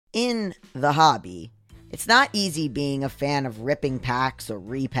in the hobby, it's not easy being a fan of ripping packs or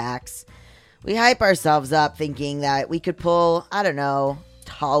repacks. We hype ourselves up thinking that we could pull,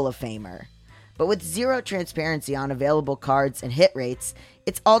 Hall of Famer. But with zero transparency on available cards and hit rates,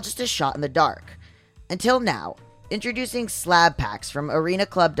 it's all just a shot in the dark. Until now, introducing slab packs from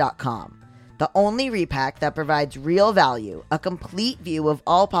arenaclub.com, the only repack that provides real value, a complete view of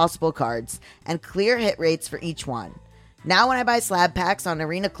all possible cards, and clear hit rates for each one. Now when I buy slab packs on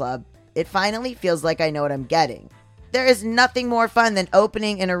Arena Club, it finally feels like I know what I'm getting. There is nothing more fun than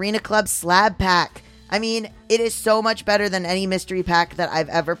opening an Arena Club slab pack. I mean, it is so much better than any mystery pack that I've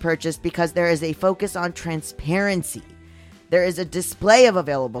ever purchased because there is a focus on transparency. There is a display of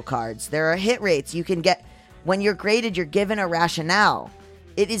available cards. There are hit rates you can get. When you're graded, you're given a rationale.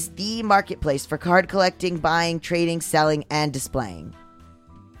 It is the marketplace for card collecting, buying, trading, selling, and displaying.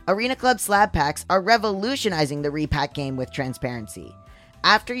 Arena Club slab packs are revolutionizing the repack game with transparency.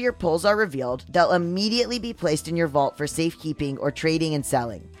 After your pulls are revealed, they'll immediately be placed in your vault for safekeeping or trading and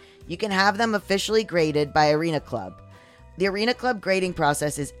selling. You can have them officially graded by Arena Club. The Arena Club grading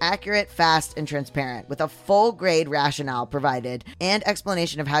process is accurate, fast, and transparent, with a full grade rationale provided and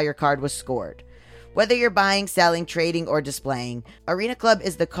explanation of how your card was scored. Whether you're buying, selling, trading, or displaying, Arena Club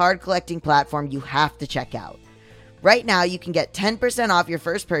is the card collecting platform you have to check out. Right now, you can get 10% off your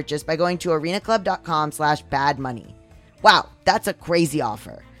first purchase by going to arenaclub.com/badmoney. Wow, that's a crazy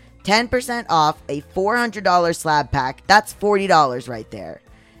offer. 10% off a $400 slab pack, that's $40 right there.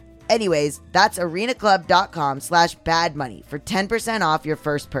 Anyways, that's arenaclub.com/badmoney for 10% off your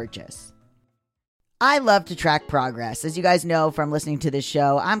first purchase. I love to track progress. As you guys know from listening to this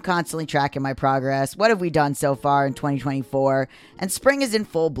show, I'm constantly tracking my progress. What have we done so far in 2024? And spring is in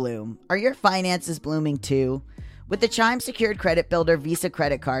full bloom. Are your finances blooming too? With the Chime Secured Credit Builder Visa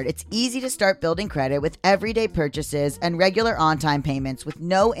credit card, it's easy to start building credit with everyday purchases and regular on-time payments with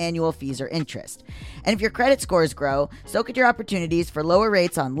no annual fees or interest. And if your credit scores grow, so could your opportunities for lower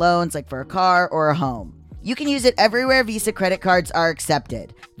rates on loans like for a car or a home. You can use it everywhere Visa credit cards are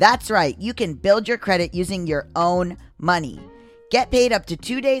accepted. That's right, you can build your credit using your own money. Get paid up to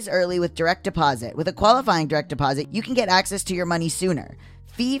 2 days early with direct deposit. With a qualifying direct deposit, you can get access to your money sooner.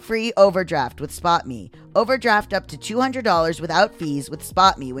 Fee-free overdraft with SpotMe. Overdraft up to $200 without fees with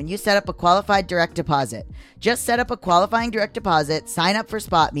SpotMe when you set up a qualified direct deposit. Just set up a qualifying direct deposit, sign up for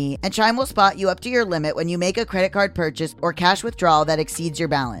SpotMe, and Chime will spot you up to your limit when you make a credit card purchase or cash withdrawal that exceeds your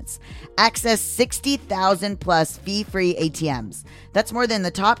balance. Access 60,000 plus fee-free ATMs. That's more than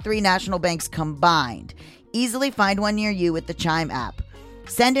the top 3 national banks combined. Easily find one near you with the Chime app.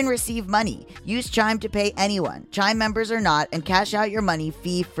 Send and receive money. Use Chime to pay anyone, Chime members or not, and cash out your money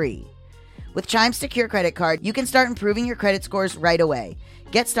fee-free. With Chime's secure credit card, you can start improving your credit scores right away.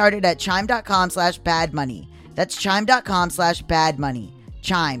 Get started at chime.com/badmoney. That's chime.com/badmoney.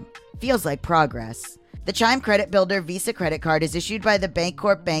 Chime. Feels like progress. The Chime Credit Builder Visa credit card is issued by the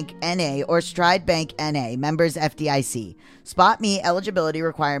Bancorp Bank N.A. or Stride Bank N.A., members FDIC. SpotMe eligibility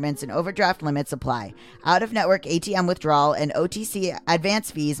requirements and overdraft limits apply. Out-of-network ATM withdrawal and OTC advance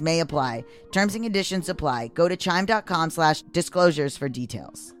fees may apply. Terms and conditions apply. Go to chime.com/disclosures for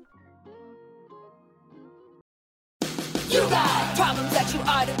details. You got problems that you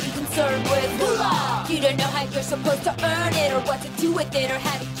ought to be concerned with. Moolah! You don't know how you're supposed to earn it, or what to do with it, or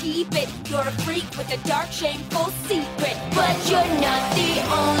how to keep it. You're a freak with a dark, shameful secret. But you're not the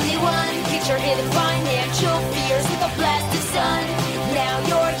only one. Get your hidden financial fears with a blast of sun. Now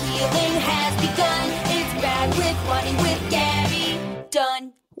your healing has begun. It's Bad with Money with Gabby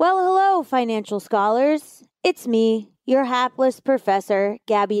Dunn. Well, hello, financial scholars. It's me, your hapless professor,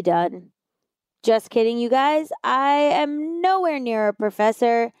 Gabby Dunn. Just kidding, you guys. I am nowhere near a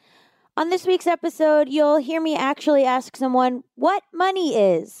professor. On this week's episode, you'll hear me actually ask someone what money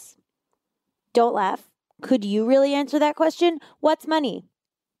is. Don't laugh. Could you really answer that question? What's money?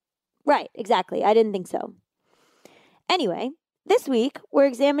 Right, exactly. I didn't think so. Anyway, this week, we're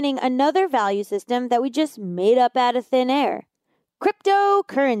examining another value system that we just made up out of thin air.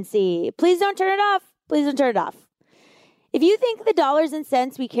 Cryptocurrency. Please don't turn it off. Please don't turn it off. If you think the dollars and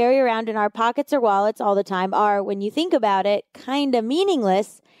cents we carry around in our pockets or wallets all the time are, when you think about it, kind of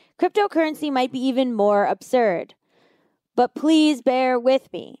meaningless, cryptocurrency might be even more absurd. But please bear with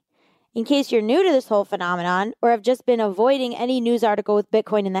me. In case you're new to this whole phenomenon, or have just been avoiding any news article with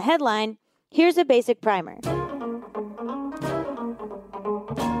Bitcoin in the headline, here's a basic primer.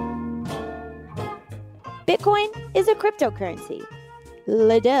 Bitcoin is a cryptocurrency.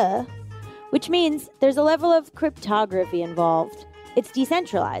 Duh. Which means there's a level of cryptography involved. It's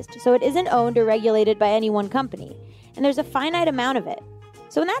decentralized, so it isn't owned or regulated by any one company, and there's a finite amount of it.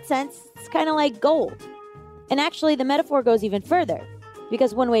 So in that sense, it's kind of like gold. And actually, the metaphor goes even further.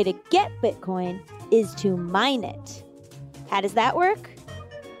 because one way to get Bitcoin is to mine it. How does that work?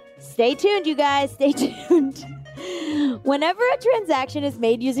 Stay tuned, you guys. Stay tuned. Whenever a transaction is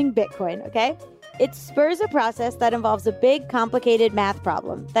made using Bitcoin, okay, it spurs a process that involves a big, complicated math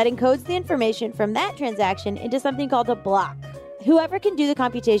problem that encodes the information from that transaction into something called a block. Whoever can do the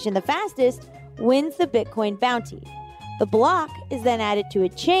computation the fastest wins the Bitcoin bounty. The block is then added to a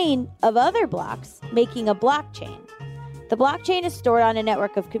chain of other blocks, making a blockchain. The blockchain is stored on a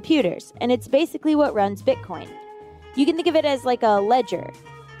network of computers, and it's basically what runs Bitcoin. You can think of it as like a ledger.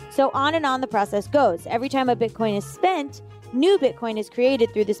 So on and on the process goes. Every time a Bitcoin is spent, new Bitcoin is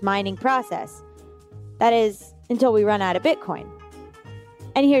created through this mining process. That is, until we run out of Bitcoin.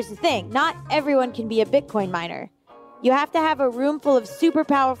 And here's the thing, not everyone can be a Bitcoin miner. You have to have a room full of super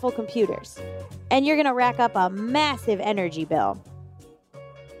powerful computers. And you're going to rack up a massive energy bill.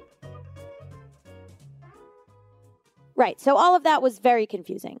 Right, so all of that was very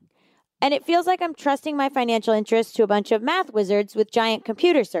confusing. And it feels like I'm trusting my financial interests to a bunch of math wizards with giant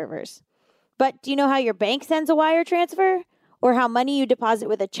computer servers. But do you know how your bank sends a wire transfer? Or how money you deposit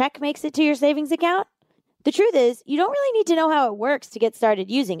with a check makes it to your savings account? The truth is, you don't really need to know how it works to get started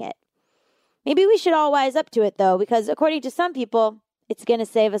using it. Maybe we should all wise up to it, though, because according to some people, it's going to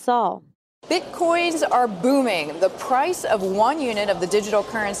save us all. Bitcoins are booming. The price of one unit of the digital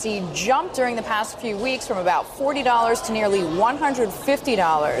currency jumped during the past few weeks from about $40 to nearly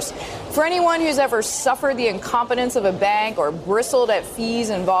 $150. For anyone who's ever suffered the incompetence of a bank or bristled at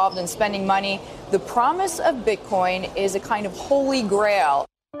fees involved in spending money, the promise of Bitcoin is a kind of holy grail.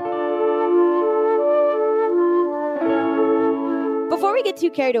 Before we get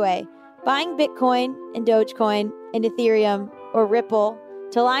too carried away, buying Bitcoin and Dogecoin and Ethereum or Ripple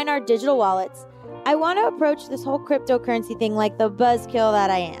to line our digital wallets, I want to approach this whole cryptocurrency thing like the buzzkill that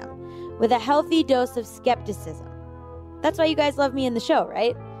I am, with a healthy dose of skepticism. That's why you guys love me in the show,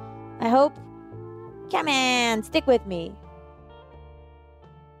 right? I hope. Come on, stick with me.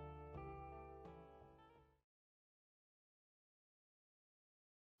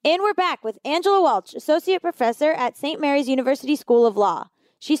 And we're back with Angela Welch, Associate Professor at St. Mary's University School of Law.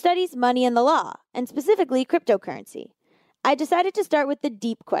 She studies money and the law, and specifically cryptocurrency. I decided to start with the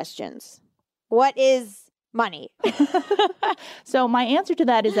deep questions. What is money? So my answer to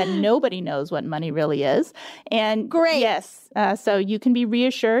that is that nobody knows what money really is. And great. Yes, so you can be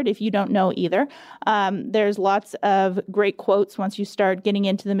reassured if you don't know either. There's lots of great quotes once you start getting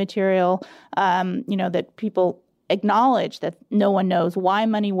into the material, that people acknowledge that no one knows why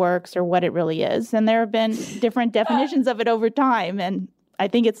money works or what it really is. And there have been different definitions of it over time, and I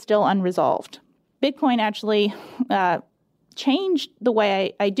think it's still unresolved. Bitcoin actually changed the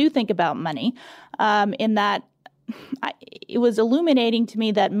way I do think about money, in that it was illuminating to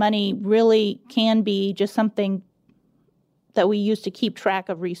me that money really can be just something that we use to keep track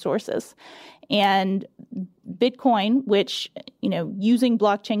of resources. And Bitcoin, which, using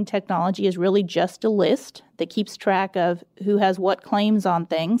blockchain technology is really just a list that keeps track of who has what claims on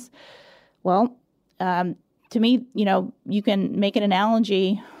things. Well, to me, you can make an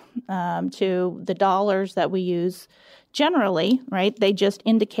analogy to the dollars that we use generally, right? They just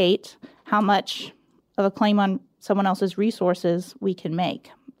indicate how much of a claim on someone else's resources we can make.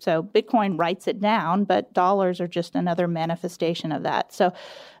 So Bitcoin writes it down, but dollars are just another manifestation of that. So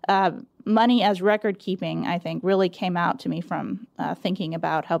money as record keeping, I think, really came out to me from thinking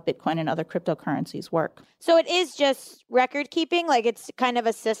about how Bitcoin and other cryptocurrencies work. So it is just record keeping, like it's kind of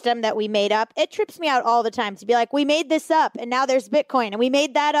a system that we made up. It trips me out all the time to be like, we made this up and now there's Bitcoin and we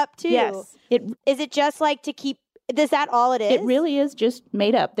made that up too. Yes. Is it just like to keep, is that all it is? It really is just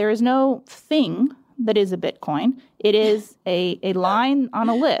made up. There is no thing that is a Bitcoin. It is a line on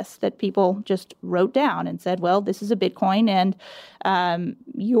a list that people just wrote down and said, well, this is a Bitcoin, and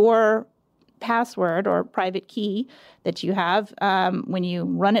your password or private key that you have, when you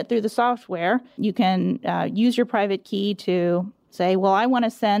run it through the software, you can use your private key to say, well, I want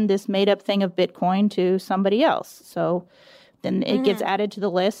to send this made-up thing of Bitcoin to somebody else. So then it gets added to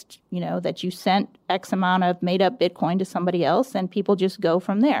the list, that you sent X amount of made-up Bitcoin to somebody else, and people just go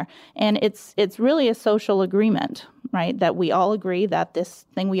from there. And it's really a social agreement, right, that we all agree that this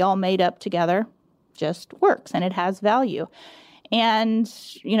thing we all made up together just works, and it has value. And,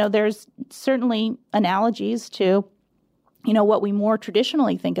 there's certainly analogies to, what we more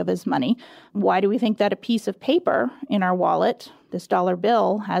traditionally think of as money. Why do we think that a piece of paper in our wallet, this dollar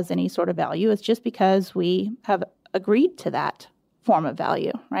bill, has any sort of value? It's just because we have agreed to that form of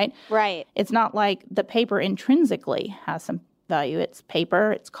value, right? Right. It's not like the paper intrinsically has some value. It's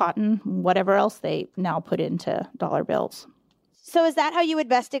paper, it's cotton, whatever else they now put into dollar bills. So is that how you would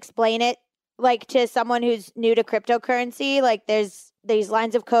best explain it, like to someone who's new to cryptocurrency? Like there's these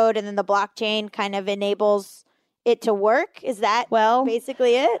lines of code and then the blockchain kind of enables it to work? Is that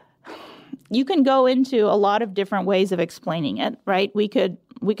basically it? You can go into a lot of different ways of explaining it, right? We could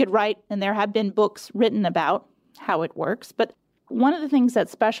write, and there have been books written about how it works. But one of the things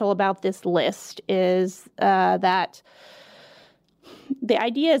that's special about this list is that the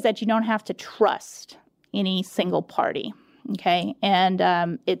idea is that you don't have to trust any single party. Okay, and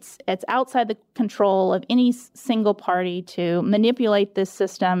it's outside the control of any single party to manipulate this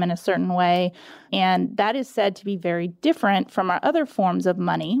system in a certain way, and that is said to be very different from our other forms of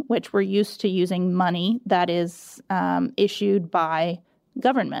money, which we're used to using money that is issued by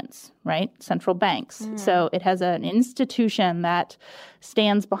governments, right? Central banks. So it has an institution that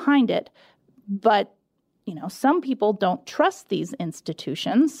stands behind it, but some people don't trust these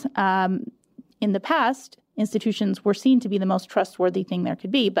institutions. In the past, institutions were seen to be the most trustworthy thing there could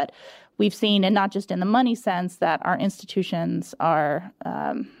be, but we've seen, and not just in the money sense, that our institutions are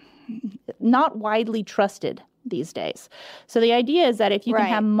not widely trusted these days. So the idea is that if you can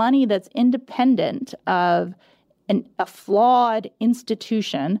have money that's independent of a flawed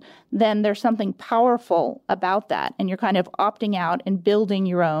institution, then there's something powerful about that, and you're kind of opting out and building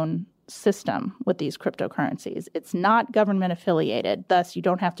your own system with these cryptocurrencies. It's not government affiliated, thus you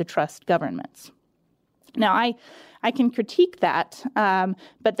don't have to trust governments. Now, I can critique that,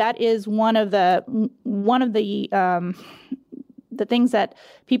 but that is one of the things that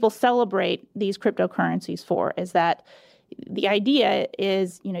people celebrate these cryptocurrencies for, is that the idea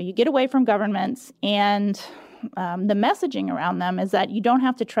is, you get away from governments, and the messaging around them is that you don't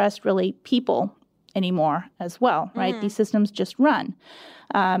have to trust really people anymore as well, right? These systems just run.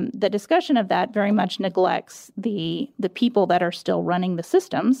 The discussion of that very much neglects the people that are still running the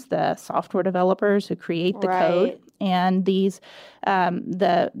systems, the software developers who create the code, and these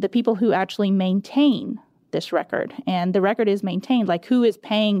the people who actually maintain this record. And the record is maintained. Like, who is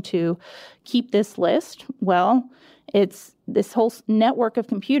paying to keep this list? Well, it's this whole network of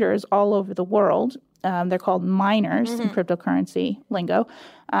computers all over the world. They're called miners in cryptocurrency lingo.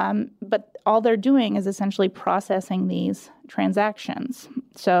 But all they're doing is essentially processing these transactions.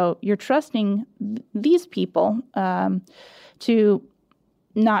 So you're trusting these people to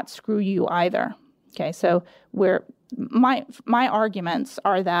not screw you either. Okay, so my arguments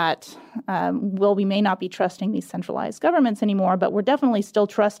are that, we may not be trusting these centralized governments anymore, but we're definitely still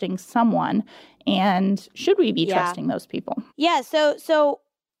trusting someone. And should we be trusting those people? Yeah, so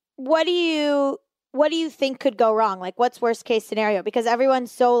what do you think could go wrong? Like, what's worst case scenario? Because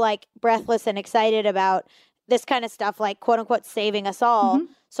everyone's so breathless and excited about this kind of stuff, like quote unquote saving us all.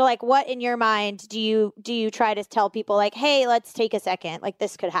 So what in your mind do you try to tell people, hey, let's take a second,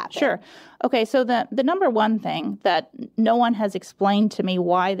 this could happen? Sure. Okay, so the number one thing that no one has explained to me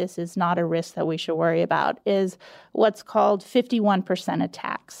why this is not a risk that we should worry about is what's called 51%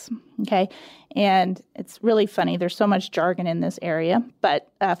 attacks. Okay, and it's really funny. There's so much jargon in this area,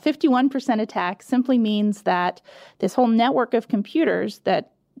 but 51% attack simply means that this whole network of computers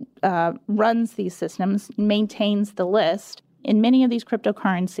that runs these systems, maintains the list. In many of these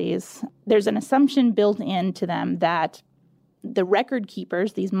cryptocurrencies, there's an assumption built into them that the record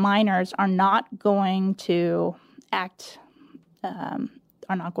keepers, these miners, are not going to act,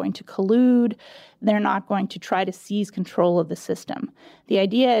 are not going to collude. They're not going to try to seize control of the system. The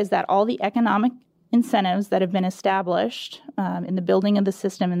idea is that all the economic incentives that have been established in the building of the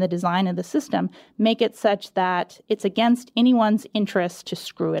system and the design of the system make it such that it's against anyone's interest to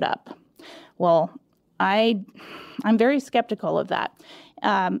screw it up. Well, I'm very skeptical of that.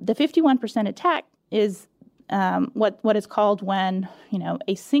 The 51% attack is what is called when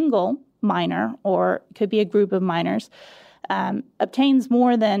a single miner, or it could be a group of miners, obtains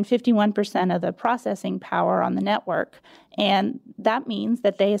more than 51% of the processing power on the network. And that means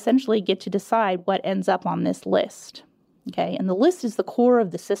that they essentially get to decide what ends up on this list. Okay, and the list is the core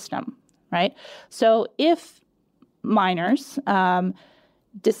of the system, right? So if miners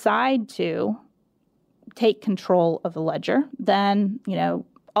decide to take control of the ledger, then,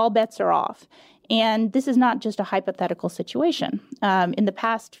 all bets are off. And this is not just a hypothetical situation. In the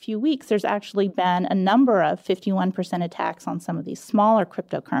past few weeks, there's actually been a number of 51% attacks on some of these smaller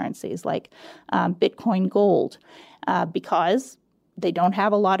cryptocurrencies like Bitcoin Gold, because they don't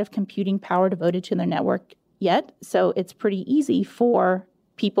have a lot of computing power devoted to their network yet. So it's pretty easy for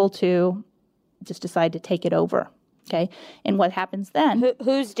people to just decide to take it over. Okay, and what happens then?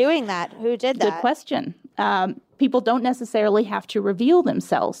 Who's doing that? Who did that? Good question. People don't necessarily have to reveal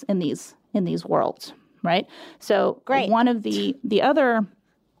themselves in these worlds, right? So one of the other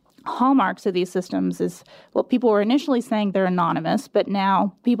hallmarks of these systems is, well, people were initially saying they're anonymous, but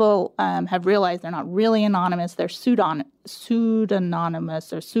now people have realized they're not really anonymous. They're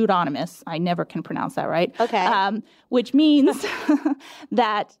pseudonymous. I never can pronounce that right. Okay. Which means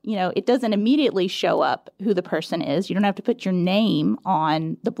that, it doesn't immediately show up who the person is. You don't have to put your name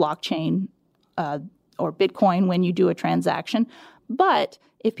on the blockchain or Bitcoin when you do a transaction. But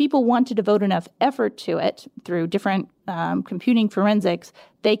if people want to devote enough effort to it through different computing forensics,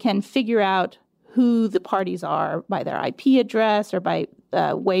 they can figure out who the parties are by their IP address or by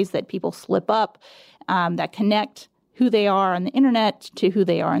ways that people slip up that connect who they are on the internet to who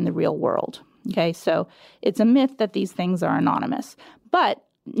they are in the real world. Okay, so it's a myth that these things are anonymous. But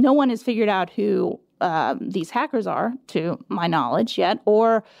no one has figured out who these hackers are, to my knowledge, yet,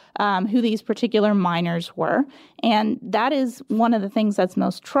 or who these particular miners were. And that is one of the things that's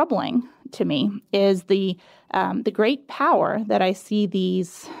most troubling to me, is the great power that I see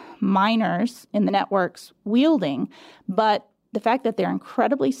these miners in the networks wielding, but the fact that they're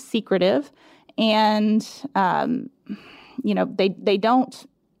incredibly secretive and, they don't,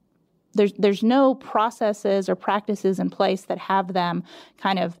 there's no processes or practices in place that have them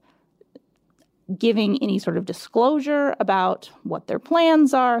kind of giving any sort of disclosure about what their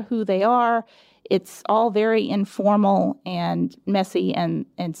plans are, who they are. It's all very informal and messy and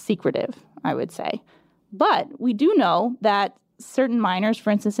secretive, I would say. But we do know that certain miners, for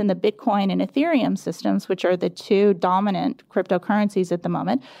instance, in the Bitcoin and Ethereum systems, which are the two dominant cryptocurrencies at the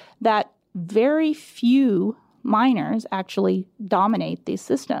moment, that very few miners actually dominate these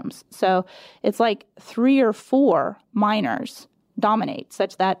systems. So it's like 3 or 4 miners dominate,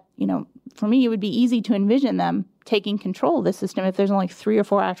 such that, for me, it would be easy to envision them taking control of the system if there's only 3 or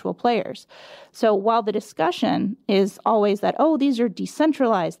 4 actual players. So while the discussion is always that, these are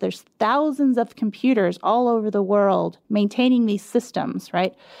decentralized, there's thousands of computers all over the world maintaining these systems,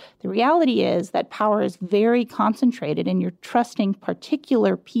 right? The reality is that power is very concentrated, and you're trusting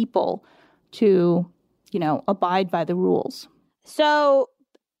particular people to, abide by the rules. So,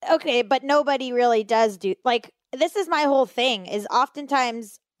 okay, but nobody really does do, this is my whole thing, is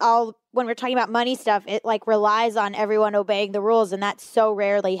oftentimes when we're talking about money stuff, it relies on everyone obeying the rules, and that so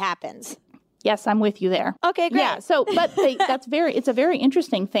rarely happens. Yes, I'm with you there. Okay, great. Yeah, so, but it's a very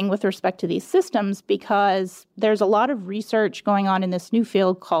interesting thing with respect to these systems, because there's a lot of research going on in this new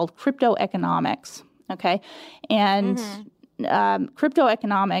field called crypto economics, okay? And crypto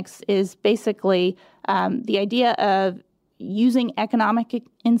economics is basically the idea of using economic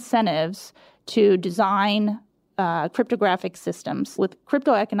incentives to design cryptographic systems. With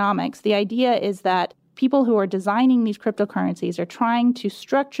crypto economics, the idea is that people who are designing these cryptocurrencies are trying to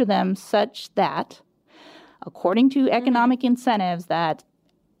structure them such that, according to economic incentives that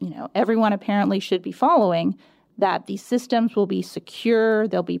everyone apparently should be following, that these systems will be secure,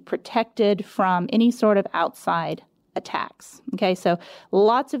 they'll be protected from any sort of outside attacks. Okay, so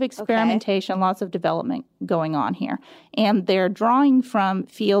lots of experimentation, lots of development going on here. And they're drawing from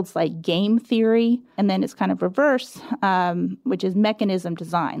fields like game theory, and then it's kind of reverse, which is mechanism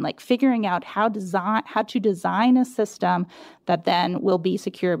design, like figuring out how to design a system that then will be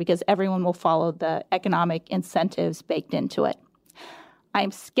secure because everyone will follow the economic incentives baked into it.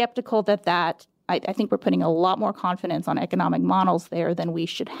 I'm skeptical that I think we're putting a lot more confidence on economic models there than we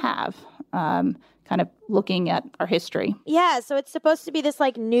should have. Kind of looking at our history. Yeah, so it's supposed to be this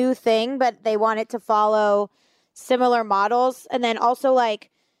new thing, but they want it to follow similar models. And then also what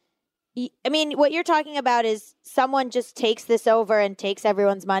you're talking about is someone just takes this over and takes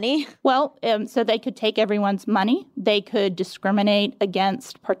everyone's money? Well, so they could take everyone's money. They could discriminate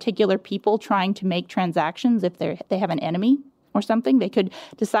against particular people trying to make transactions if they have an enemy or something. They could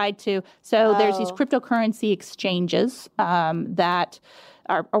decide to. So there's these cryptocurrency exchanges that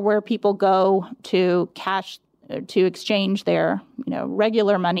are where people go to exchange their,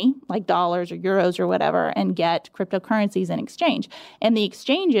 regular money, like dollars or euros or whatever, and get cryptocurrencies in exchange. And the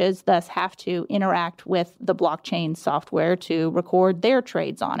exchanges thus have to interact with the blockchain software to record their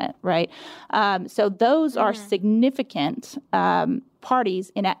trades on it, right? So those are significant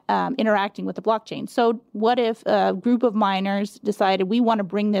parties in interacting with the blockchain. So what if a group of miners decided we want to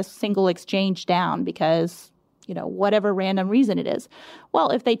bring this single exchange down because whatever random reason it is?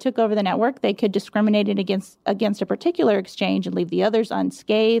 Well, if they took over the network, they could discriminate it against a particular exchange and leave the others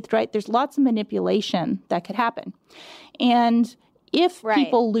unscathed, right? There's lots of manipulation that could happen. And if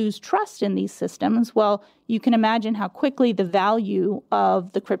people lose trust in these systems, well, you can imagine how quickly the value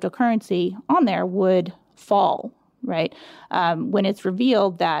of the cryptocurrency on there would fall, right? When it's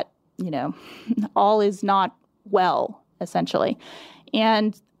revealed that, all is not well, essentially.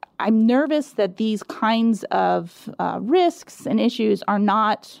 And I'm nervous that these kinds of risks and issues are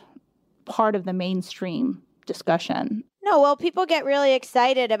not part of the mainstream discussion. No, well, people get really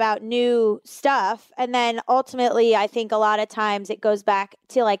excited about new stuff. And then ultimately, I think a lot of times it goes back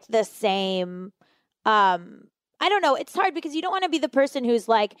to like the same. I don't know. It's hard because you don't want to be the person who's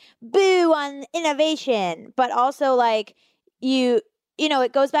like, boo on innovation. But also, like, you know,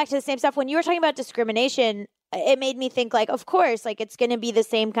 it goes back to the same stuff. When you were talking about discrimination, it made me think, like, of course, like, it's going to be the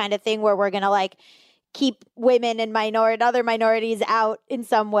same kind of thing where we're going to, like, keep women and other minorities out in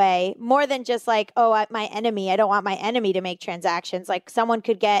some way, more than just like, oh, my enemy. I don't want my enemy to make transactions. Like someone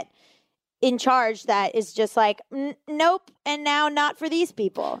could get in charge that is just like, nope, and now not for these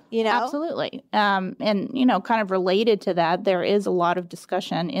people, you know? Absolutely. And, you know, kind of related to that, there is a lot of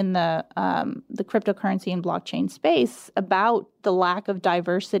discussion in the cryptocurrency and blockchain space about the lack of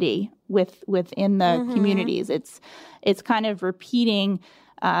diversity within the communities. It's kind of repeating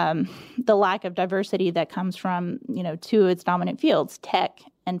the lack of diversity that comes from, you know, two of its dominant fields, tech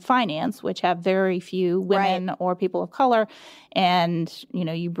and finance, which have very few women or people of color. And, you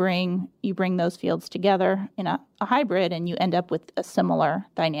know, you bring those fields together in a hybrid and you end up with a similar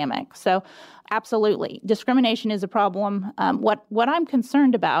dynamic. So absolutely, discrimination is a problem. What I'm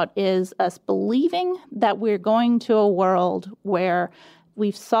concerned about is us believing that we're going to a world where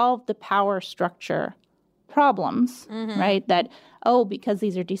we've solved the power structure problems, right? That, because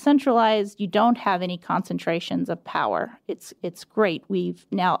these are decentralized, you don't have any concentrations of power. It's great. We've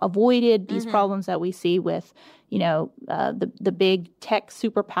now avoided these problems that we see with, you know, the big tech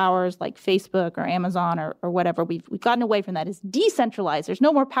superpowers like Facebook or Amazon or whatever. We've gotten away from that. It's decentralized. There's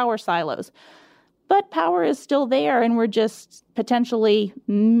no more power silos. But power is still there, and we're just potentially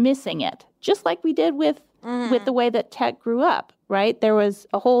missing it, just like we did with the way that tech grew up, right? There was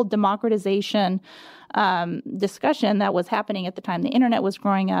a whole democratization discussion that was happening at the time the internet was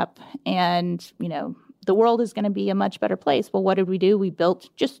growing up, and, you know, the world is going to be a much better place. Well, what did we do? We built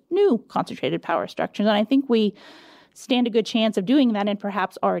just new concentrated power structures, and I think we stand a good chance of doing that, and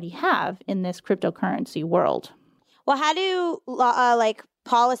perhaps already have in this cryptocurrency world. Well, how do like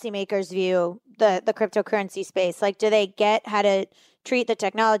policymakers view the cryptocurrency space? Like, do they get how to treat the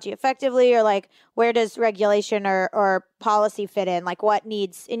technology effectively, or like where does regulation or policy fit in? Like what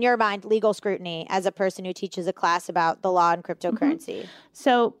needs, in your mind, legal scrutiny as a person who teaches a class about the law and cryptocurrency?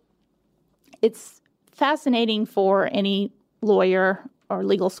 So it's fascinating for any lawyer or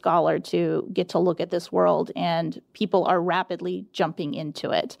legal scholar to get to look at this world, and people are rapidly jumping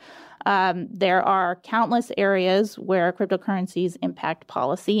into it. There are countless areas where cryptocurrencies impact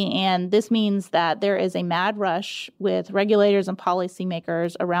policy, and this means that there is a mad rush with regulators and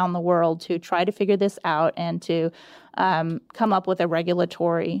policymakers around the world to try to figure this out and to come up with a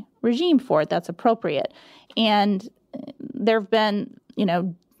regulatory regime for it that's appropriate. And there have been, you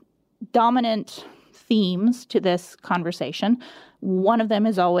know, dominant themes to this conversation. One of them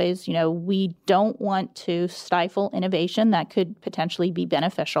is always, you know, we don't want to stifle innovation that could potentially be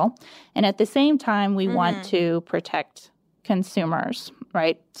beneficial. And at the same time, we want to protect consumers,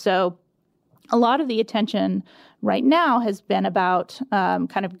 right? So a lot of the attention right now has been about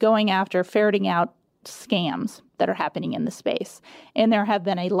kind of going after, ferreting out scams that are happening in the space. And there have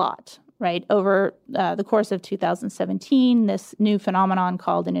been a lot, right? Over the course of 2017, this new phenomenon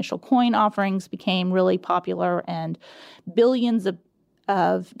called initial coin offerings became really popular, and billions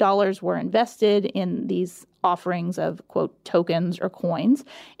of dollars were invested in these offerings of, quote, tokens or coins.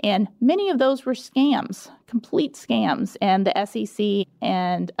 And many of those were scams, complete scams. And the SEC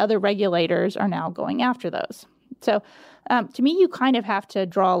and other regulators are now going after those. So to me, you kind of have to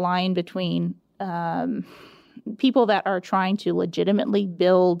draw a line between people that are trying to legitimately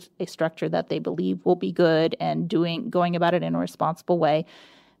build a structure that they believe will be good and going about it in a responsible way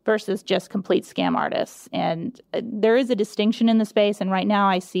versus just complete scam artists. And there is a distinction in the space, and right now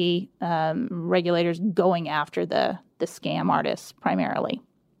I see regulators going after the scam artists primarily.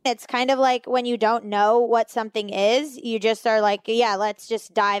 It's kind of like when you don't know what something is, you just are like, yeah, let's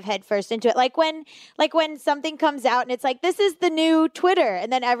just dive headfirst into it. Like when something comes out and it's like, this is the new Twitter,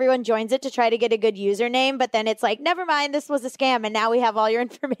 and then everyone joins it to try to get a good username, but then it's like, never mind, this was a scam, and now we have all your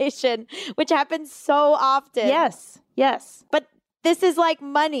information, which happens so often. Yes. But this is like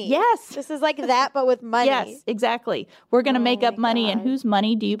money. Yes. This is like that, but with money. Yes, exactly. We're going to make up money, and whose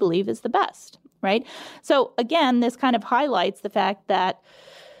money do you believe is the best, right? So again, this kind of highlights the fact that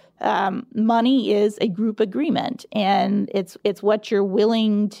money is a group agreement, and it's what you're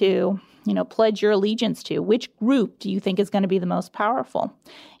willing to, you know, pledge your allegiance to. Which group do you think is going to be the most powerful?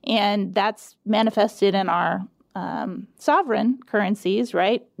 And that's manifested in our sovereign currencies,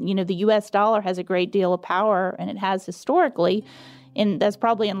 right? You know, the U.S. dollar has a great deal of power, and it has historically And that's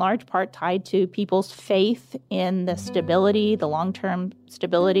probably in large part tied to people's faith in the stability, the long-term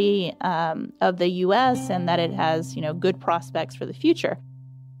stability of the U.S., and that it has, good prospects for the future.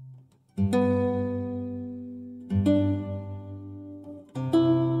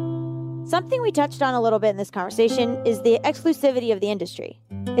 Something we touched on a little bit in this conversation is the exclusivity of the industry.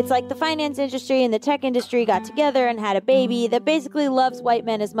 It's like the finance industry and the tech industry got together and had a baby that basically loves white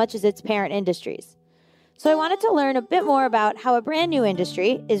men as much as its parent industries. So I wanted to learn a bit more about how a brand new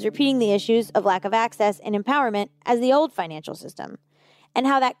industry is repeating the issues of lack of access and empowerment as the old financial system, and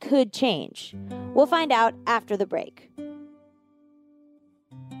how that could change. We'll find out after the break.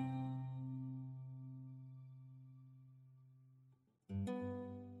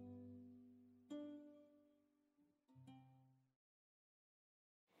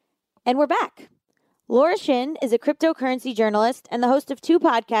 And we're back. Laura Shin is a cryptocurrency journalist and the host of 2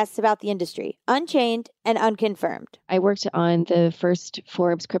 podcasts about the industry, Unchained and Unconfirmed. I worked on the first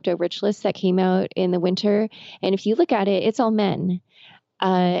Forbes crypto rich list that came out in the winter. And if you look at it, it's all men.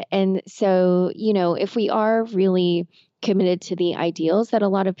 And so, if we are really committed to the ideals that a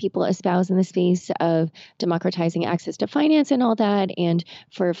lot of people espouse in the space of democratizing access to finance and all that, and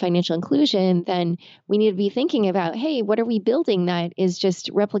for financial inclusion, then we need to be thinking about, hey, what are we building that is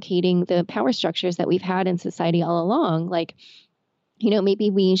just replicating the power structures that we've had in society all along? Like, maybe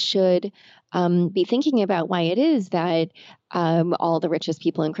we should be thinking about why it is that all the richest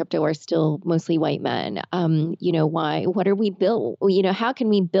people in crypto are still mostly white men. What are we built? How can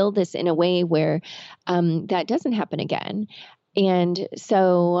we build this in a way where that doesn't happen again? And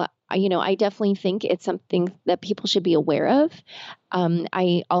so, I definitely think it's something that people should be aware of.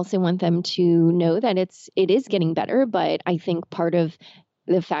 I also want them to know that it is getting better, but I think part of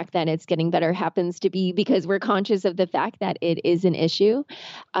the fact that it's getting better happens to be because we're conscious of the fact that it is an issue.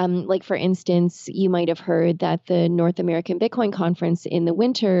 Like, for instance, you might have heard that the North American Bitcoin Conference in the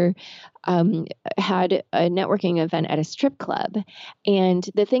winter had a networking event at a strip club. And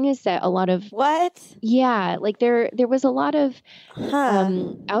the thing is that a lot of... What? Yeah, like there was a lot of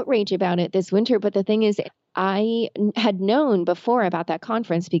outrage about it this winter. But the thing is, I had known before about that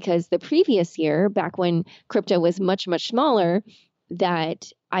conference because the previous year, back when crypto was much, much smaller,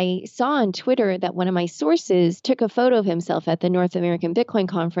 that I saw on Twitter that one of my sources took a photo of himself at the North American Bitcoin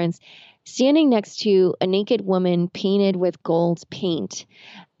Conference standing next to a naked woman painted with gold paint.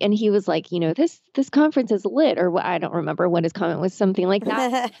 And he was like, this conference is lit, or I don't remember what his comment was, something like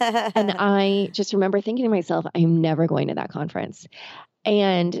that. And I just remember thinking to myself, I'm never going to that conference.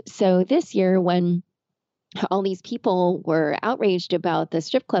 And so this year, when all these people were outraged about the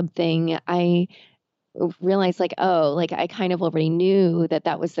strip club thing, I realized I kind of already knew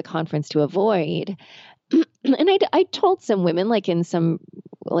that was the conference to avoid. And I told some women, like in some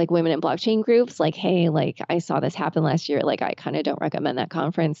women in blockchain groups, hey, I saw this happen last year. I kind of don't recommend that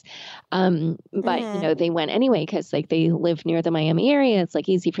conference. But they went anyway because they live near the Miami area. It's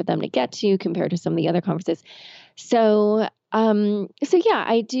easy for them to get to compared to some of the other conferences. So yeah,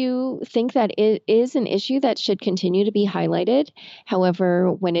 I do think that it is an issue that should continue to be highlighted.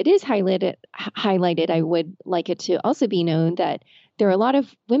 However, when it is highlighted, I would like it to also be known that there are a lot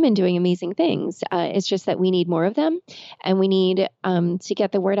of women doing amazing things. It's just that we need more of them, and we need to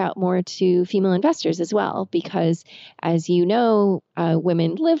get the word out more to female investors as well, because as you know,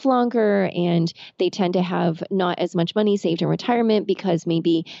 women live longer and they tend to have not as much money saved in retirement because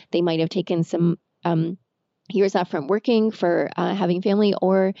maybe they might have taken some years off from working for having family,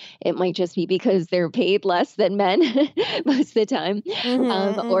 or it might just be because they're paid less than men most of the time,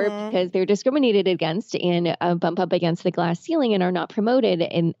 or because they're discriminated against and bump up against the glass ceiling and are not promoted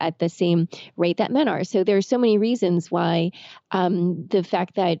at the same rate that men are. So there's so many reasons why the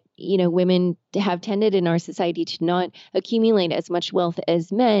fact that women have tended in our society to not accumulate as much wealth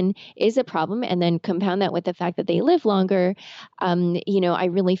as men is a problem. And then compound that with the fact that they live longer. I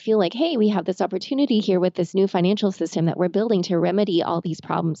really feel like, hey, we have this opportunity here with this new financial system that we're building to remedy all these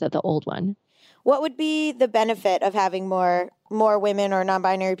problems of the old one. What would be the benefit of having more women or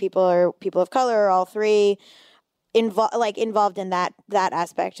non-binary people or people of color or all three involved in that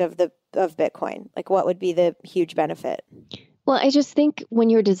aspect of Bitcoin? What would be the huge benefit? Well, I just think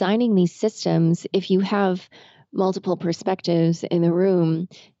when you're designing these systems, if you have multiple perspectives in the room,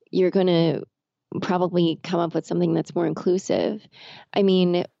 you're going to probably come up with something that's more inclusive. I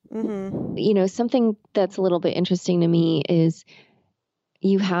mean, something that's a little bit interesting to me is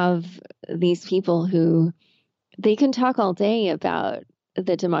you have these people who they can talk all day about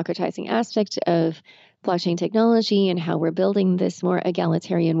the democratizing aspect of blockchain technology and how we're building this more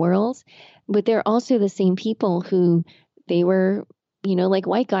egalitarian world, but they're also the same people who they were like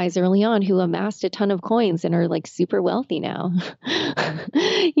white guys early on who amassed a ton of coins and are like super wealthy now.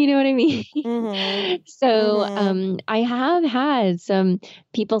 You know what I mean? Mm-hmm. So Mm-hmm. I have had some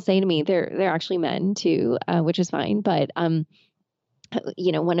people say to me, they're actually men too, which is fine. But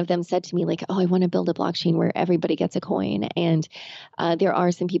one of them said to me like, "Oh, I want to build a blockchain where everybody gets a coin." And there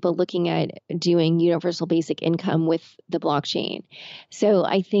are some people looking at doing universal basic income with the blockchain. So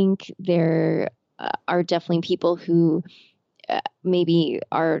I think there are definitely people who maybe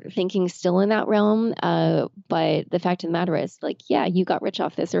are thinking still in that realm. But the fact of the matter is, like, yeah, you got rich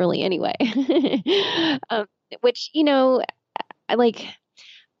off this early anyway. um, which, I like,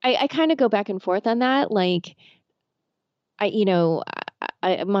 I kind of go back and forth on that. Like,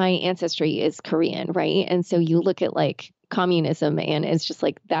 my ancestry is Korean, right? And so you look at like communism and it's just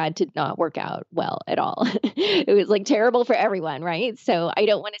like that did not work out well at all. It was like terrible for everyone, right? So I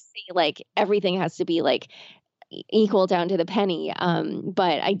don't want to say like everything has to be like equal down to the penny.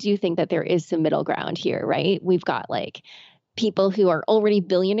 But I do think that there is some middle ground here, right? We've got like people who are already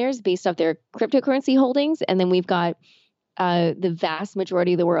billionaires based off their cryptocurrency holdings. And then we've got the vast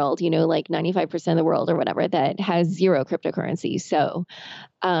majority of the world, like 95% of the world or whatever, that has zero cryptocurrency. So,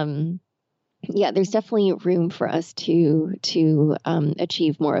 yeah, there's definitely room for us to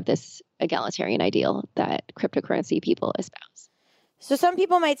achieve more of this egalitarian ideal that cryptocurrency people espouse. So some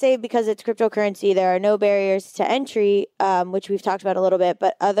people might say because it's cryptocurrency, there are no barriers to entry, which we've talked about a little bit.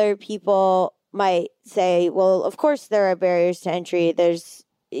 But other people might say, well, of course there are barriers to entry. There's,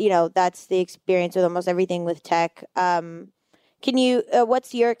 that's the experience with almost everything with tech.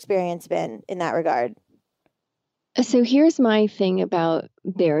 What's your experience been in that regard? So here's my thing about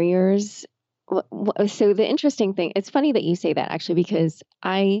barriers. So the interesting thing, it's funny that you say that actually, because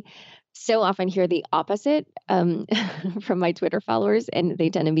I so often hear the opposite from my Twitter followers, and they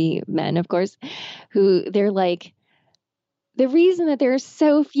tend to be men, of course, who they're like, the reason that there are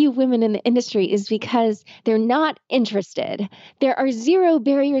so few women in the industry is because they're not interested. There are zero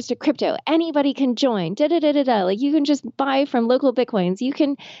barriers to crypto. Anybody can join. Da da da da da. Like you can just buy from local Bitcoins. You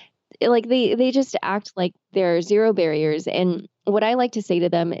can, like they just act like there are zero barriers. And what I like to say to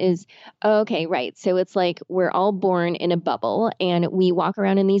them is, okay, right. So it's like we're all born in a bubble and we walk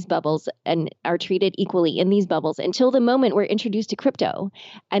around in these bubbles and are treated equally in these bubbles until the moment we're introduced to crypto.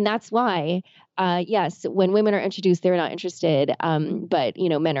 And that's why, yes, when women are introduced, they're not interested. But,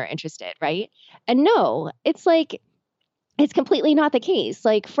 men are interested, right? And no, it's like, it's completely not the case.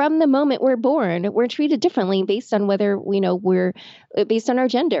 Like from the moment we're born, we're treated differently based on whether, we're based on our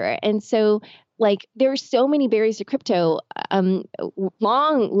gender. And so like there's so many barriers to crypto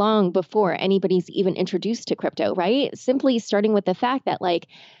long before anybody's even introduced to crypto, right? Simply starting with the fact that like,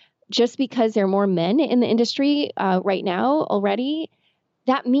 just because there are more men in the industry right now already,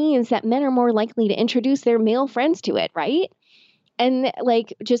 that means that men are more likely to introduce their male friends to it, right? And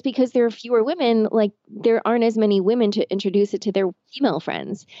like, just because there are fewer women, like there aren't as many women to introduce it to their female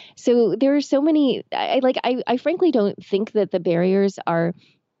friends. So there are so many, I frankly don't think that the barriers are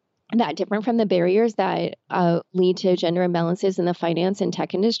that different from the barriers that lead to gender imbalances in the finance and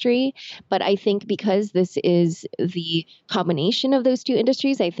tech industry. But I think because this is the combination of those two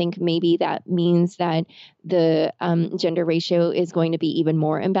industries, I think maybe that means that the gender ratio is going to be even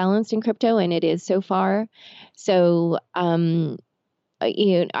more imbalanced in crypto, and it is so far. So I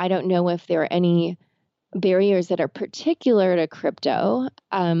don't know if there are any barriers that are particular to crypto.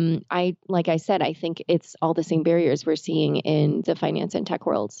 Like I said, I think it's all the same barriers we're seeing in the finance and tech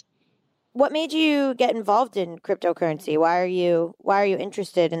worlds. What made you get involved in cryptocurrency? Why are you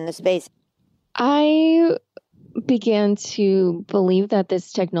interested in the space? I began to believe that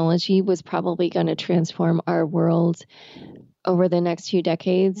this technology was probably going to transform our world over the next few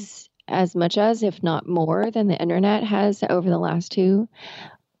decades as much as, if not more, than the internet has over the last two.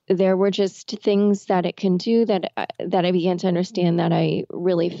 There were just things that it can do that I began to understand that I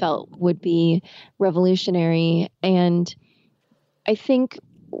really felt would be revolutionary. And I think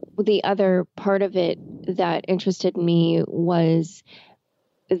the other part of it that interested me was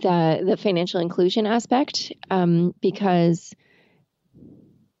the financial inclusion aspect, because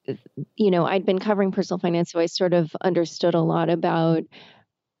I'd been covering personal finance, so I sort of understood a lot about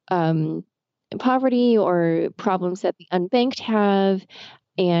poverty or problems that the unbanked have,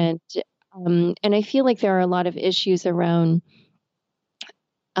 and I feel like there are a lot of issues around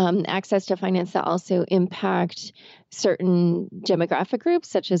access to finance that also impact certain demographic groups,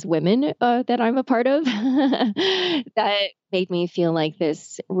 such as women that I'm a part of, that made me feel like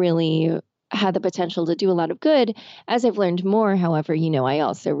this really had the potential to do a lot of good. As I've learned more, however, I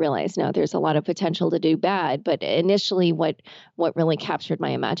also realize now there's a lot of potential to do bad. But initially, what really captured my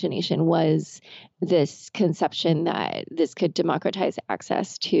imagination was this conception that this could democratize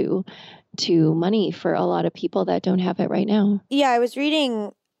access to money for a lot of people that don't have it right now. Yeah, I was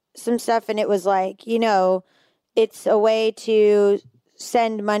reading some stuff and it was like, it's a way to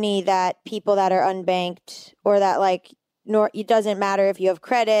send money that people that are unbanked or that it doesn't matter if you have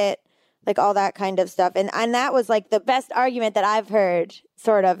credit, like all that kind of stuff. And that was like the best argument that I've heard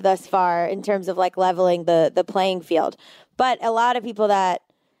sort of thus far in terms of like leveling the playing field. But a lot of people that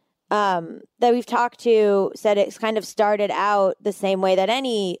we've talked to said it's kind of started out the same way that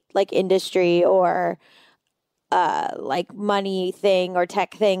any like industry or like money thing or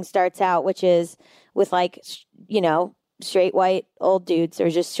tech thing starts out, which is with like, straight white old dudes or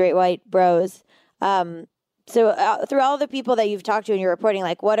just straight white bros. So through all the people that you've talked to and you're reporting,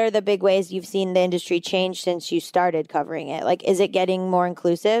 like, what are the big ways you've seen the industry change since you started covering it? Like, is it getting more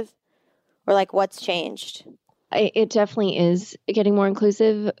inclusive or like what's changed? It definitely is getting more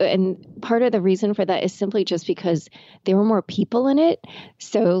inclusive. And part of the reason for that is simply just because there were more people in it.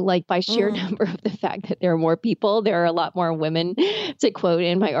 So like by sheer number of the fact that there are more people, there are a lot more women to quote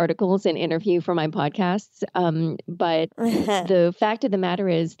in my articles and interview for my podcasts. But the fact of the matter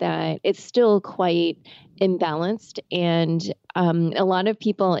is that it's still quite imbalanced. And a lot of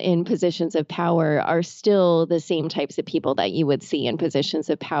people in positions of power are still the same types of people that you would see in positions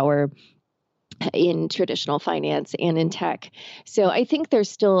of power in traditional finance and in tech. So I think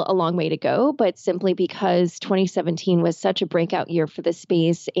there's still a long way to go, but simply because 2017 was such a breakout year for the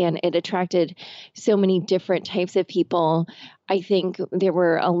space and it attracted so many different types of people, I think there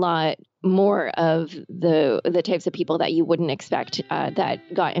were a lot more of the types of people that you wouldn't expect that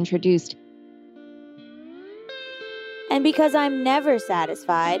got introduced. And because I'm never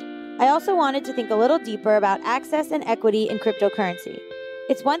satisfied, I also wanted to think a little deeper about access and equity in cryptocurrency.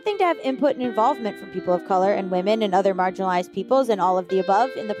 It's one thing to have input and involvement from people of color and women and other marginalized peoples and all of the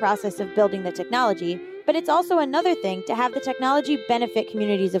above in the process of building the technology, but it's also another thing to have the technology benefit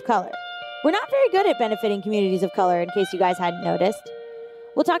communities of color. We're not very good at benefiting communities of color, in case you guys hadn't noticed.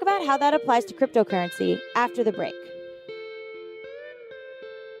 We'll talk about how that applies to cryptocurrency after the break.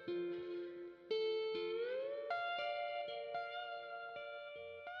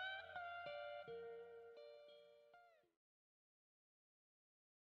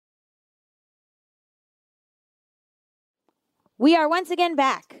 We are once again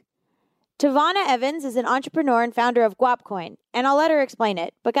back. Tavana Evans is an entrepreneur and founder of Guapcoin, and I'll let her explain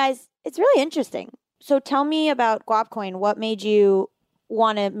it. But guys, it's really interesting. So tell me about Guapcoin. What made you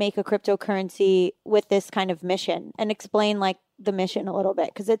want to make a cryptocurrency with this kind of mission? And explain like the mission a little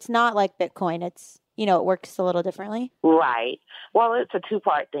bit, because it's not like Bitcoin. It's, it works a little differently. Right. Well, it's a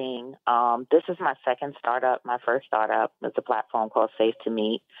two-part thing. This is my second startup. My first startup is a platform called Safe to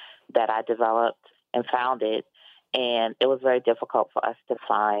Meet that I developed and founded. And it was very difficult for us to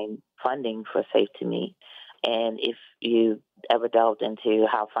find funding for Safe to Meet. And if you ever delved into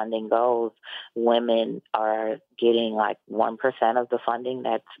how funding goes, women are getting like 1% of the funding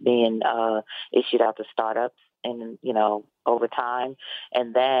that's being issued out to startups and, over time.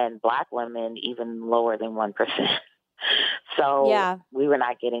 And then Black women, even lower than 1%. So yeah, we were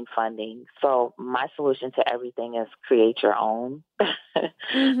not getting funding. So my solution to everything is create your own.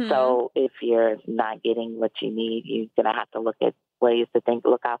 So if you're not getting what you need, you're going to have to look at ways to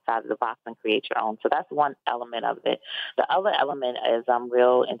look outside of the box and create your own. So that's one element of it. The other element is I'm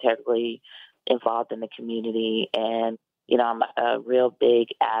real integrally involved in the community, and I'm a real big,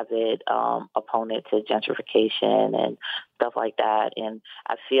 avid opponent to gentrification and stuff like that. And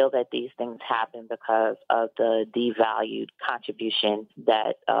I feel that these things happen because of the devalued contribution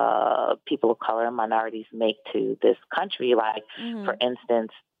that people of color and minorities make to this country. Like, for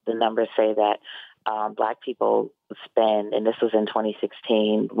instance, the numbers say that Black people spend, and this was in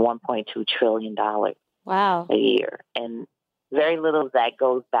 2016, $1.2 trillion a year. And very little of that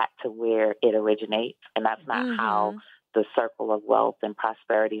goes back to where it originates. And that's not how the circle of wealth and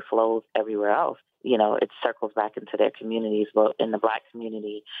prosperity flows everywhere else. It circles back into their communities. But in the Black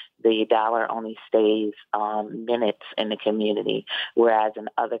community, the dollar only stays minutes in the community, whereas in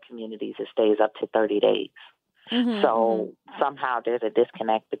other communities, it stays up to 30 days. So somehow there's a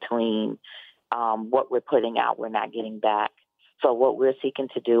disconnect between what we're putting out, we're not getting back. So what we're seeking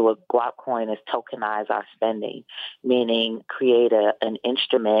to do with Guapcoin is tokenize our spending, meaning create an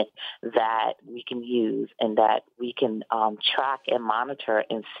instrument that we can use and that we can track and monitor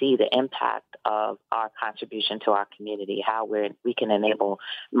and see the impact of our contribution to our community, how we can enable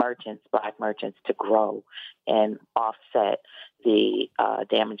merchants, Black merchants, to grow and offset the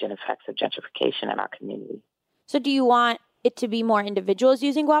damaging effects of gentrification in our community. So do you want it to be more individuals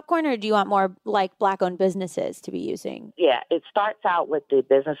using Guapcoin, or do you want more like Black-owned businesses to be using? Yeah, it starts out with the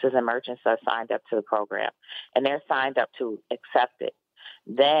businesses and merchants that signed up to the program, and they're signed up to accept it.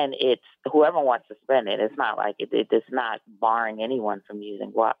 Then it's whoever wants to spend it. It's not like it's not barring anyone from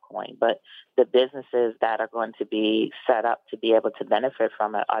using Guapcoin, but the businesses that are going to be set up to be able to benefit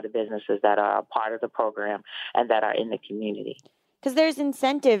from it are the businesses that are a part of the program and that are in the community. Because there's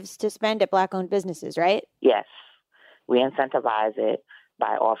incentives to spend at Black-owned businesses, right? Yes. We incentivize it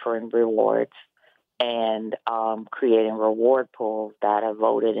by offering rewards and creating reward pools that are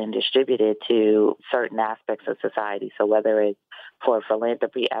voted and distributed to certain aspects of society. So whether it's for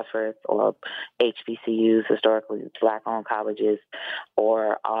philanthropy efforts or HBCUs, historically Black-owned colleges,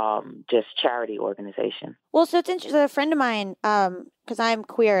 or just charity organizations. Well, so it's interesting. A friend of mine, because I'm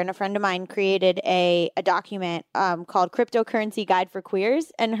queer, and a friend of mine created a document called Cryptocurrency Guide for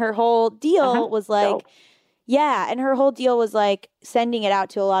Queers, and her whole deal was like... Dope. Yeah, and her whole deal was like sending it out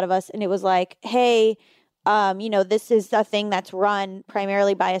to a lot of us, and it was like, hey, this is a thing that's run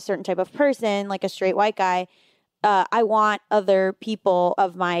primarily by a certain type of person, like a straight white guy. I want other people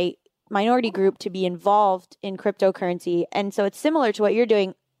of my minority group to be involved in cryptocurrency. And so it's similar to what you're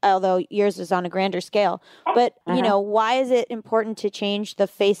doing, although yours is on a grander scale. But, why is it important to change the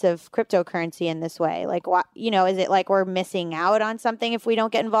face of cryptocurrency in this way? Like, why, is it like we're missing out on something if we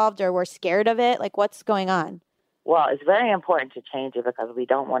don't get involved, or we're scared of it? Like, what's going on? Well, it's very important to change it because we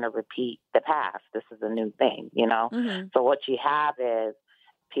don't want to repeat the past. This is a new thing, So what you have is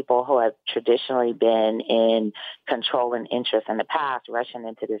people who have traditionally been in control and interest in the past rushing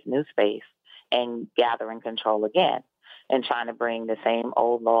into this new space and gathering control again and trying to bring the same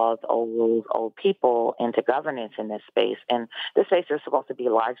old laws, old rules, old people into governance in this space. And this space is supposed to be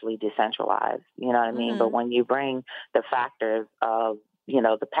largely decentralized, you know what I mean? But when you bring the factors of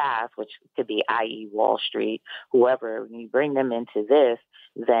the past, which could be, i.e., Wall Street, whoever, when you bring them into this,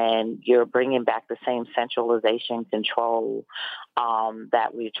 then you're bringing back the same centralization control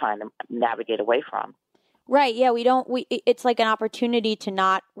that we're trying to navigate away from. Right. Yeah. It's like an opportunity to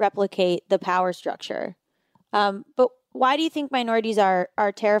not replicate the power structure. But why do you think minorities are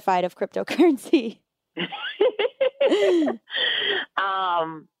terrified of cryptocurrency?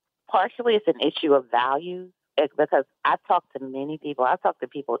 Partially it's an issue of values. Because I talked to many people. I talked to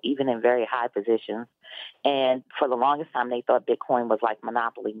people even in very high positions. And for the longest time, they thought Bitcoin was like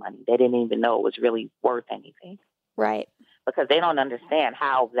monopoly money. They didn't even know it was really worth anything. Right. Because they don't understand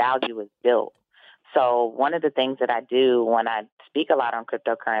how value is built. So one of the things that I do when I speak a lot on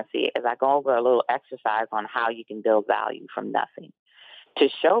cryptocurrency is I go over a little exercise on how you can build value from nothing, to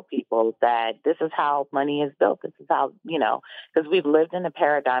show people that this is how money is built. This is how, because we've lived in the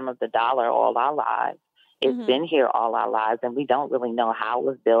paradigm of the dollar all our lives. It's been here all our lives, and we don't really know how it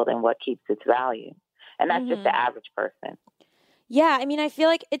was built and what keeps its value. And that's just the average person. Yeah, I mean, I feel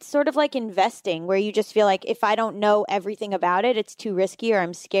like it's sort of like investing, where you just feel like if I don't know everything about it, it's too risky, or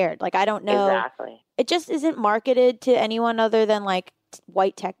I'm scared. Like, I don't know. Exactly. It just isn't marketed to anyone other than like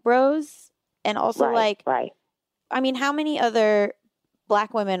white tech bros. And also right. I mean, how many other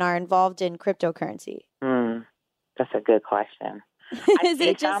Black women are involved in cryptocurrency? That's a good question. Is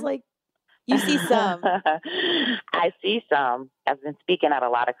it just like, you see some? I see some. I've been speaking at a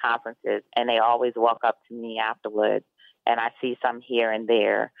lot of conferences, and they always walk up to me afterwards, and I see some here and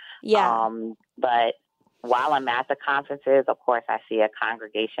there. Yeah. But while I'm at the conferences, of course, I see a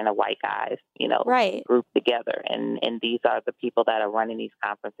congregation of white guys, right, grouped together, and these are the people that are running these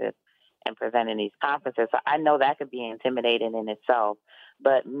conferences and presenting these conferences. So I know that could be intimidating in itself.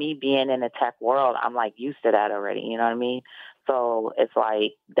 But me being in the tech world, I'm like used to that already. You know what I mean? So it's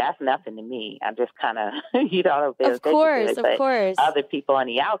like, that's nothing to me. I'm just kind of, Of course. Other people on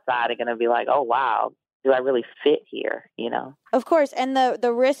the outside are going to be like, oh, wow, do I really fit here? Of course. And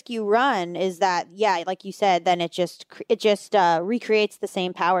the risk you run is that, yeah, like you said, then it just recreates the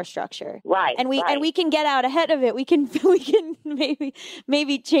same power structure. Right. And we can get out ahead of it. We can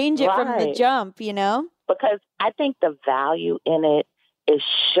maybe change it from the jump, Because I think the value in it is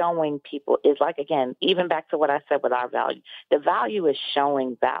showing people, is like, again, even back to what I said with our value, the value is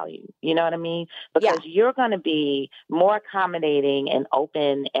showing value. You know what I mean? Because you're going to be more accommodating and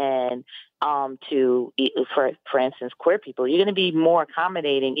open and for instance, queer people, you're going to be more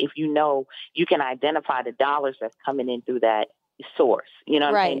accommodating if you know you can identify the dollars that's coming in through that source. You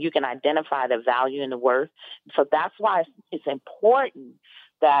know what I'm saying? You can identify the value and the worth. So that's why it's important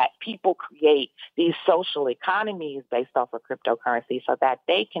that people create these social economies based off of cryptocurrency so that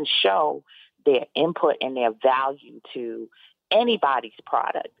they can show their input and their value to anybody's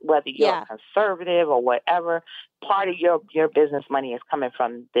product, whether you're a conservative or whatever. Part of your business money is coming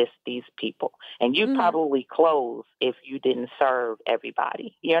from these people, and you probably close if you didn't serve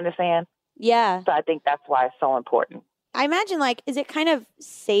everybody. You understand? Yeah. So I think that's why it's so important. I imagine, like, is it kind of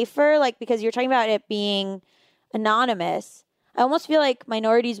safer, like, because you're talking about it being anonymous? I almost feel like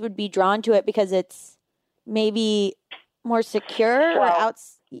minorities would be drawn to it because it's maybe more secure or I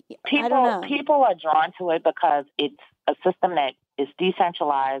don't know. People are drawn to it because it's a system that is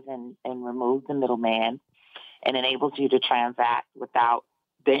decentralized and removes the middleman and enables you to transact without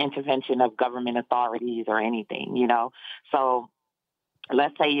the intervention of government authorities or anything, you know. So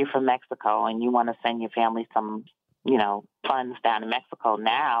let's say you're from Mexico and you want to send your family some, you know, funds down to Mexico.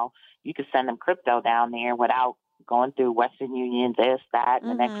 Now you can send them crypto down there without going through Western Union, this, that, and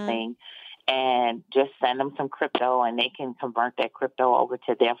the next thing, and just send them some crypto, and they can convert that crypto over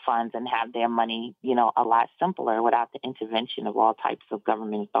to their funds and have their money, you know, a lot simpler without the intervention of all types of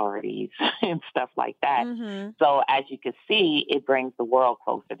government authorities and stuff like that. So as you can see, it brings the world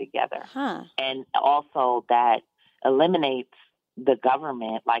closer together. And also that eliminates the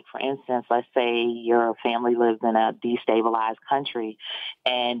government. Like, for instance, let's say your family lives in a destabilized country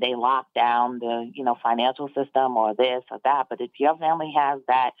and they lock down the, you know, financial system or this or that. But if your family has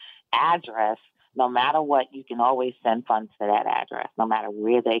that address, no matter what, you can always send funds to that address. No matter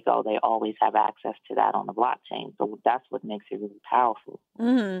where they go, they always have access to that on the blockchain. So that's what makes it really powerful.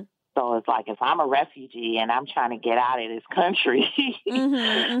 So it's like, if I'm a refugee and I'm trying to get out of this country,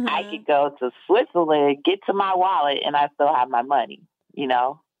 I could go to Switzerland, get to my wallet, and I still have my money, you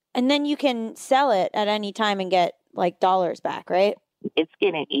know? And then you can sell it at any time and get, like, dollars back, right? It's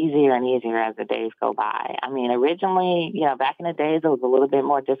getting easier and easier as the days go by. I mean, originally, you know, back in the days, it was a little bit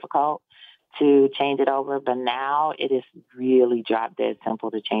more difficult to change it over, but now it is really drop dead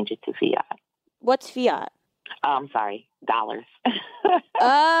simple to change it to fiat. What's fiat? I'm sorry, dollars.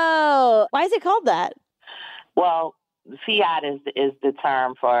 Oh, why is it called that? Well, fiat is the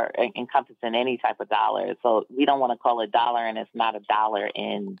term for encompassing any type of dollar. So we don't want to call it dollar, and it's not a dollar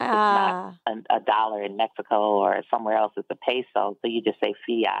it's not a dollar in Mexico or somewhere else. It's a peso. So you just say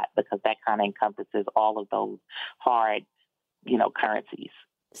fiat because that kind of encompasses all of those hard, you know, currencies.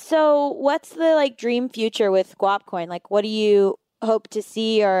 So what's the, like, dream future with Guapcoin? Like, what do you hope to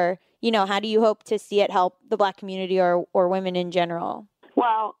see, or, you know, how do you hope to see it help the Black community or women in general?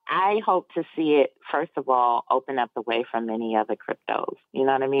 Well, I hope to see it, first of all, open up the way for many other cryptos. You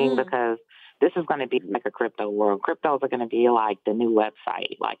know what I mean? Because this is going to be like a crypto world. Cryptos are going to be like the new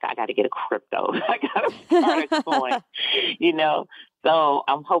website. Like, I got to get a crypto. I got to start a coin, you know? So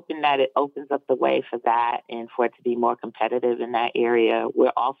I'm hoping that it opens up the way for that and for it to be more competitive in that area.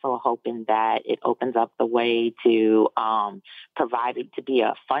 We're also hoping that it opens up the way to provide it to be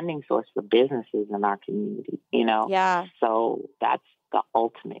a funding source for businesses in our community, you know? Yeah. So that's the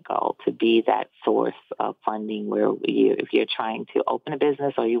ultimate goal, to be that source of funding where if you're trying to open a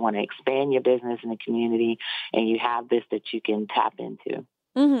business or you want to expand your business in the community and you have this that you can tap into.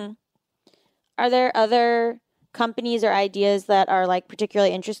 Are there other companies or ideas that are, like,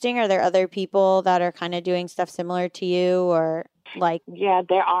 particularly interesting? Are there other people that are kind of doing stuff similar to you, or like? Yeah,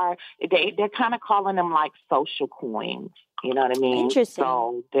 there are. They're kind of calling them like social coins. You know what I mean? Interesting.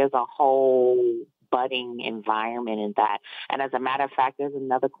 So there's a whole budding environment in that. And as a matter of fact, there's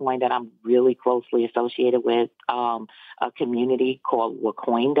another coin that I'm really closely associated with, a community called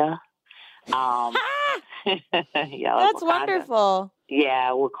Wacoinda. Yeah, that's wonderful. Yeah,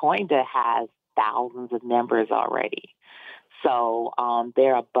 Wacoinda has thousands of members already. So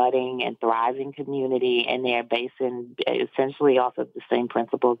they're a budding and thriving community, and they're based in essentially off of the same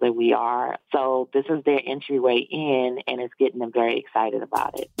principles that we are. So this is their entryway in, and it's getting them very excited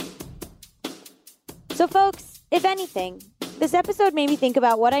about it. So, folks, if anything, this episode made me think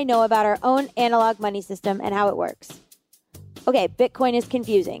about what I know about our own analog money system and how it works. Okay, Bitcoin is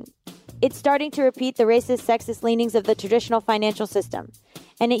confusing. It's starting to repeat the racist, sexist leanings of the traditional financial system,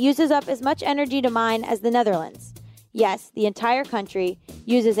 and it uses up as much energy to mine as the Netherlands. Yes, the entire country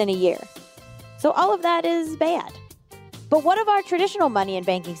uses in a year. So all of that is bad. But what of our traditional money and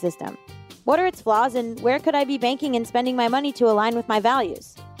banking system? What are its flaws, and where could I be banking and spending my money to align with my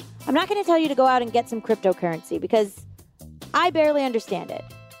values? I'm not going to tell you to go out and get some cryptocurrency because I barely understand it.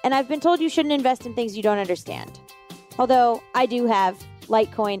 And I've been told you shouldn't invest in things you don't understand. Although I do have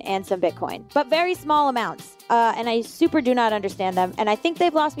Litecoin and some Bitcoin, but very small amounts. And I super do not understand them. And I think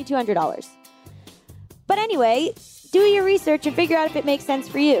they've lost me $200. But anyway, do your research and figure out if it makes sense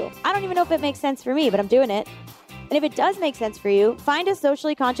for you. I don't even know if it makes sense for me, but I'm doing it. And if it does make sense for you, find a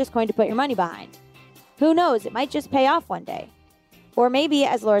socially conscious coin to put your money behind. Who knows? It might just pay off one day. Or maybe,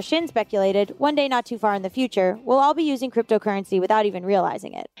 as Laura Shin speculated, one day not too far in the future, we'll all be using cryptocurrency without even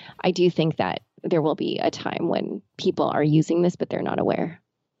realizing it. I do think that there will be a time when people are using this, but they're not aware.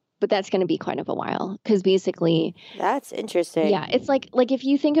 But that's going to be quite of a while, because basically, that's interesting. Yeah, it's like if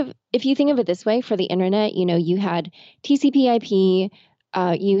you think of it this way, for the internet, you had TCP/IP,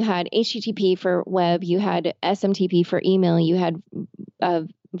 you had HTTP for web, you had SMTP for email, you had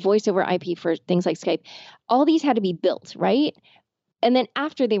voice over IP for things like Skype. All these had to be built, right? And then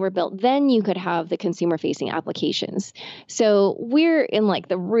after they were built, then you could have the consumer-facing applications. So we're in like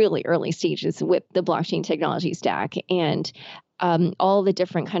the really early stages with the blockchain technology stack, and all the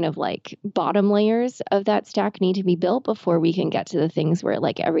different kind of like bottom layers of that stack need to be built before we can get to the things where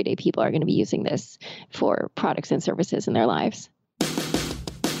like everyday people are going to be using this for products and services in their lives.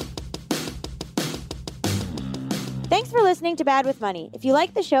 Thanks for listening to Bad with Money. If you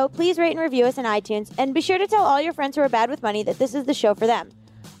like the show, please rate and review us on iTunes, and be sure to tell all your friends who are bad with money that this is the show for them.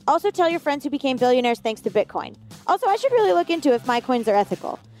 Also tell your friends who became billionaires thanks to Bitcoin. Also, I should really look into if my coins are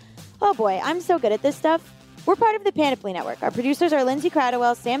ethical. Oh boy, I'm so good at this stuff. We're part of the Panoply Network. Our producers are Lindsay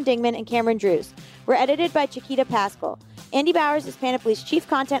Cradwell, Sam Dingman, and Cameron Drews. We're edited by Chiquita Pascal. Andy Bowers is Panoply's Chief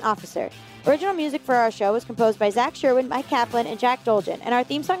Content Officer. Original music for our show was composed by Zach Sherwood, Mike Kaplan, and Jack Dolgen, and our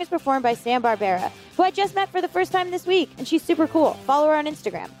theme song is performed by Sam Barbera, who I just met for the first time this week, and she's super cool. Follow her on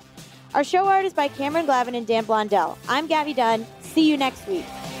Instagram. Our show art is by Cameron Glavin and Dan Blondell. I'm Gabby Dunn. See you next week.